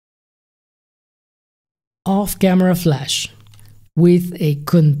off-camera flash with a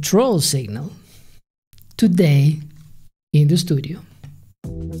control signal today in the studio.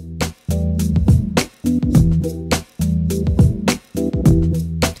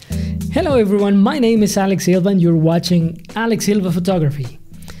 Hello everyone, my name is Alex Silva and you're watching Alex Silva Photography.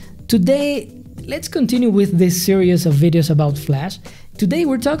 Today, let's continue with this series of videos about flash. Today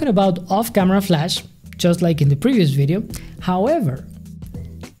we're talking about off-camera flash, just like in the previous video. However,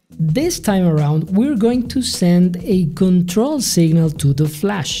 this time around we're going to send a control signal to the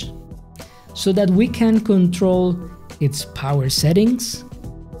flash so that we can control its power settings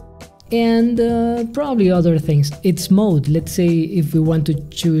and probably other things. Its mode, let's say if we want to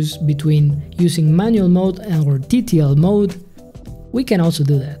choose between using manual mode or TTL mode, we can also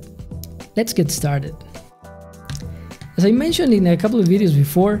do that. Let's get started. As I mentioned in a couple of videos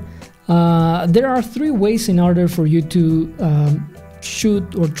before, there are three ways in order for you to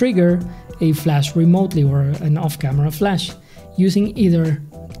shoot or trigger a flash remotely or an off-camera flash using either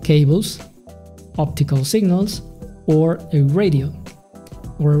cables, optical signals, or a radio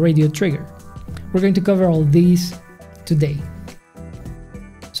trigger. We're going to cover all these today.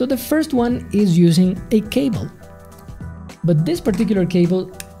 So the first one is using a cable, but this particular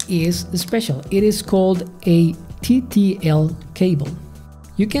cable is special. It is called a TTL cable.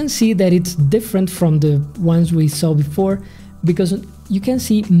 You can see that it's different from the ones we saw before because you can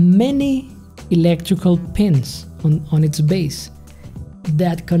see many electrical pins on its base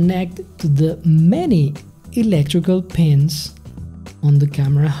that connect to the many electrical pins on the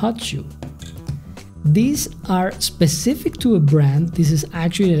camera hot shoe. These are specific to a brand. This is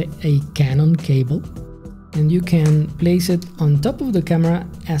actually a Canon cable, and you can place it on top of the camera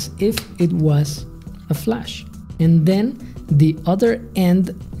as if it was a flash. And then the other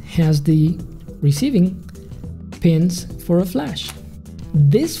end has the receiving pins for a flash.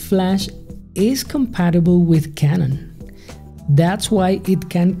 This flash is compatible with Canon. That's why it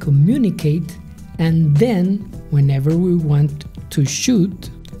can communicate, and then whenever we want to shoot,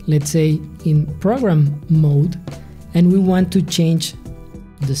 let's say in program mode, and we want to change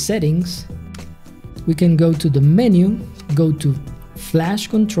the settings, we can go to the menu, go to flash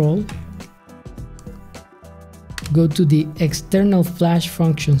control, go to the external flash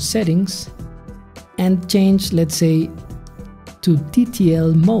function settings, and change, let's say, to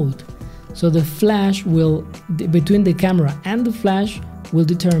TTL mode. So the flash will, between the camera and the flash, will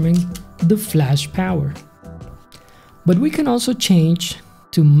determine the flash power. But we can also change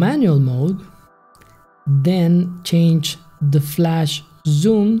to manual mode, then change the flash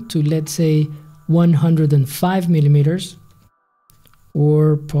zoom to, let's say, 105 millimeters,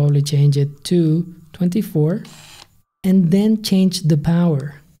 or probably change it to 24, and then change the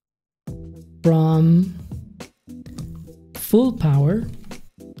power from full power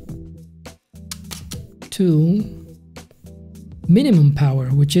to minimum power,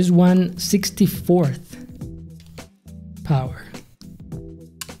 which is 1/64th power.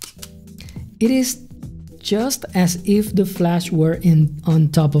 It is just as if the flash were on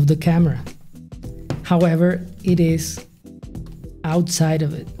top of the camera. However, it is outside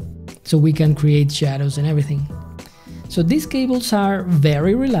of it, so we can create shadows and everything. So these cables are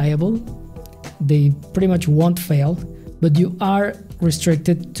very reliable. They pretty much won't fail, but you are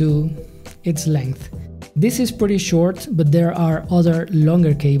restricted to its length. This is pretty short, but there are other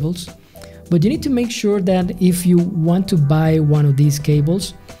longer cables. But you need to make sure that if you want to buy one of these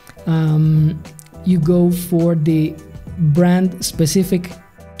cables, you go for the brand specific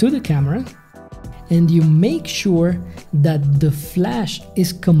to the camera, and you make sure that the flash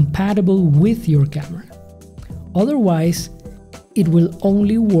is compatible with your camera. Otherwise, it will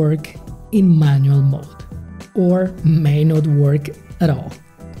only work in manual mode or may not work at all.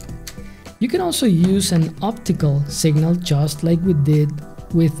 You can also use an optical signal just like we did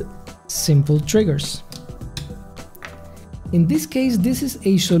with simple triggers. In this case, this is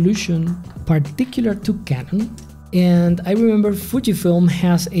a solution particular to Canon, and I remember Fujifilm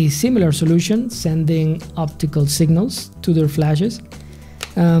has a similar solution, sending optical signals to their flashes,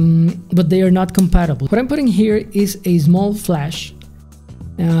 but they are not compatible. What I'm putting here is a small flash.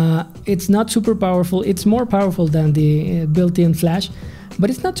 It's not super powerful. It's more powerful than the built-in flash, but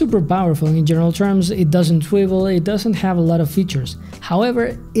it's not super powerful in general terms. It doesn't swivel, it doesn't have a lot of features.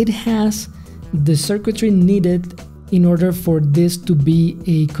 However, it has the circuitry needed in order for this to be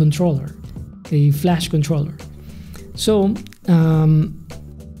a controller, a flash controller. So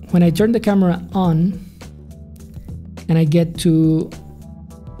when I turn the camera on and I get to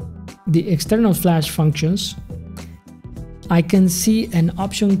the external flash functions, I can see an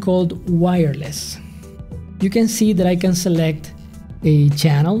option called wireless. You can see that I can select a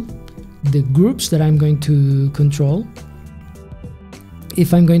channel the groups that I'm going to control,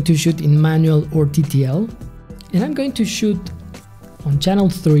 if I'm going to shoot in manual or TTL, and I'm going to shoot on channel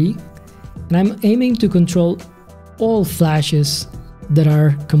 3, and I'm aiming to control all flashes that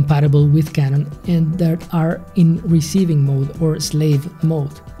are compatible with Canon and that are in receiving mode or slave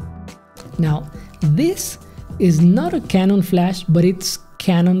mode. Now, this is not a Canon flash, but it's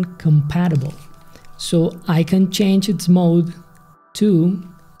Canon compatible. So I can change its mode to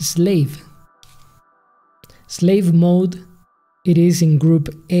slave. Slave mode, it is in group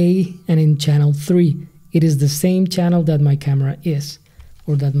A and in channel 3. It is the same channel that my camera is,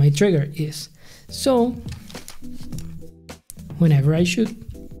 or that my trigger is. So whenever I shoot,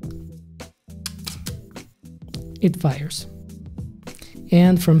 it fires.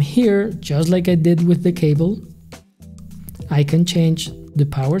 And from here, just like I did with the cable, I can change the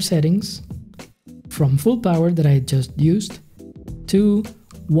power settings from full power that I just used to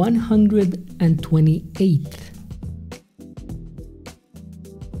 128.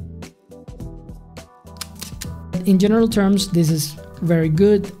 In general terms, this is very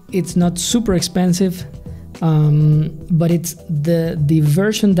good. It's not super expensive, but it's the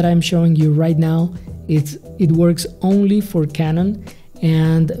version that I'm showing you right now. It works only for Canon,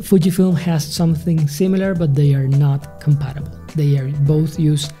 and Fujifilm has something similar, but they are not compatible. They are both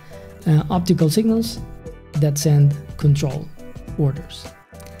use optical signals that send control orders.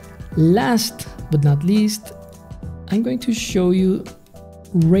 Last but not least, I'm going to show you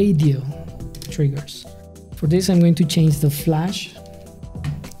radio triggers. For this, I'm going to change the flash.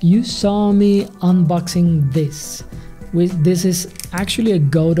 You saw me unboxing this. This is actually a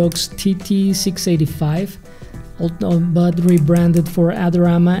Godox TT685, but rebranded for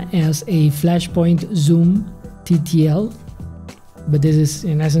Adorama as a Flashpoint Zoom TTL. But this is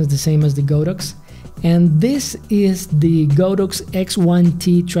in essence the same as the Godox. And this is the Godox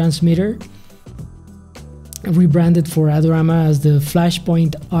X1T transmitter, rebranded for Adorama as the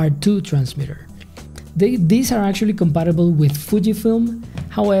Flashpoint R2 transmitter. These are actually compatible with Fujifilm.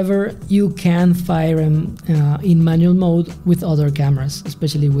 However, you can fire them in manual mode with other cameras,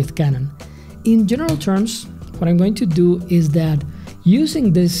 especially with Canon. In general terms, what I'm going to do is that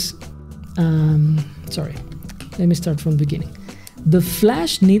using this, let me start from the beginning. The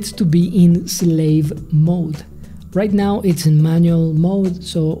flash needs to be in slave mode. Right now it's in manual mode,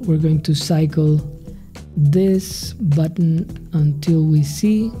 so we're going to cycle this button until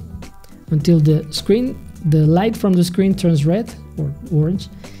the light from the screen turns red or orange,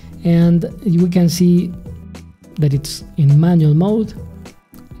 and we can see that it's in manual mode,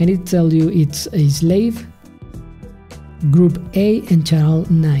 and it tells you it's a slave, group A and channel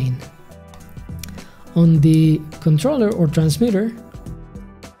 9. On the controller or transmitter,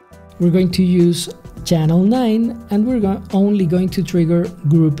 we're going to use channel 9, and we're only going to trigger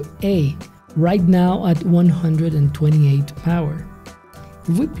group A, right now at 128 power.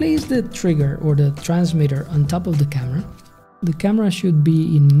 If we place the trigger or the transmitter on top of the camera should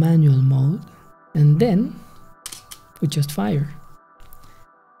be in manual mode, and then we just fire.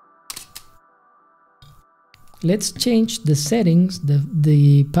 Let's change the settings,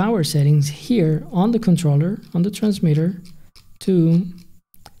 the power settings here on the controller, on the transmitter, to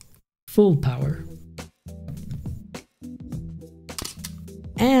full power.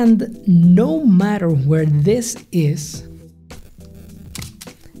 And no matter where this is,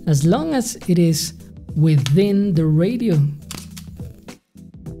 as long as it is within the radio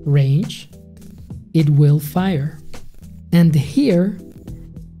range, it will fire. And here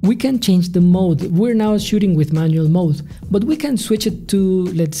we can change the mode. We're now shooting with manual mode, but we can switch it to,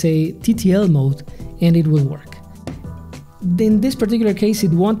 let's say, TTL mode, and it will work. In this particular case, it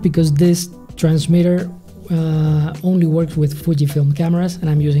won't, because this transmitter only works with Fujifilm cameras, and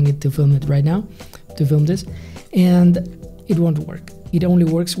I'm using it to film it right now, to film this, and it won't work. It only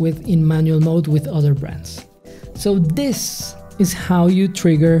works in manual mode with other brands. So this is how you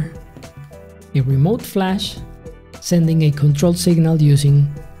trigger a remote flash, sending a control signal using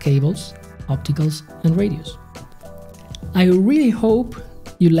cables, opticals, and radios. I really hope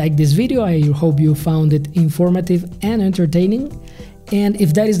you liked this video. I hope you found it informative and entertaining. And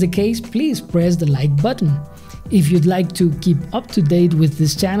if that is the case, please press the like button. If you'd like to keep up to date with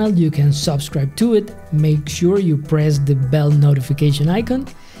this channel, you can subscribe to it. Make sure you press the bell notification icon.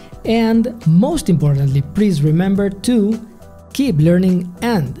 And most importantly, please remember to keep learning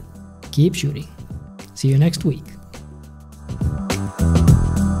and keep shooting. See you next week.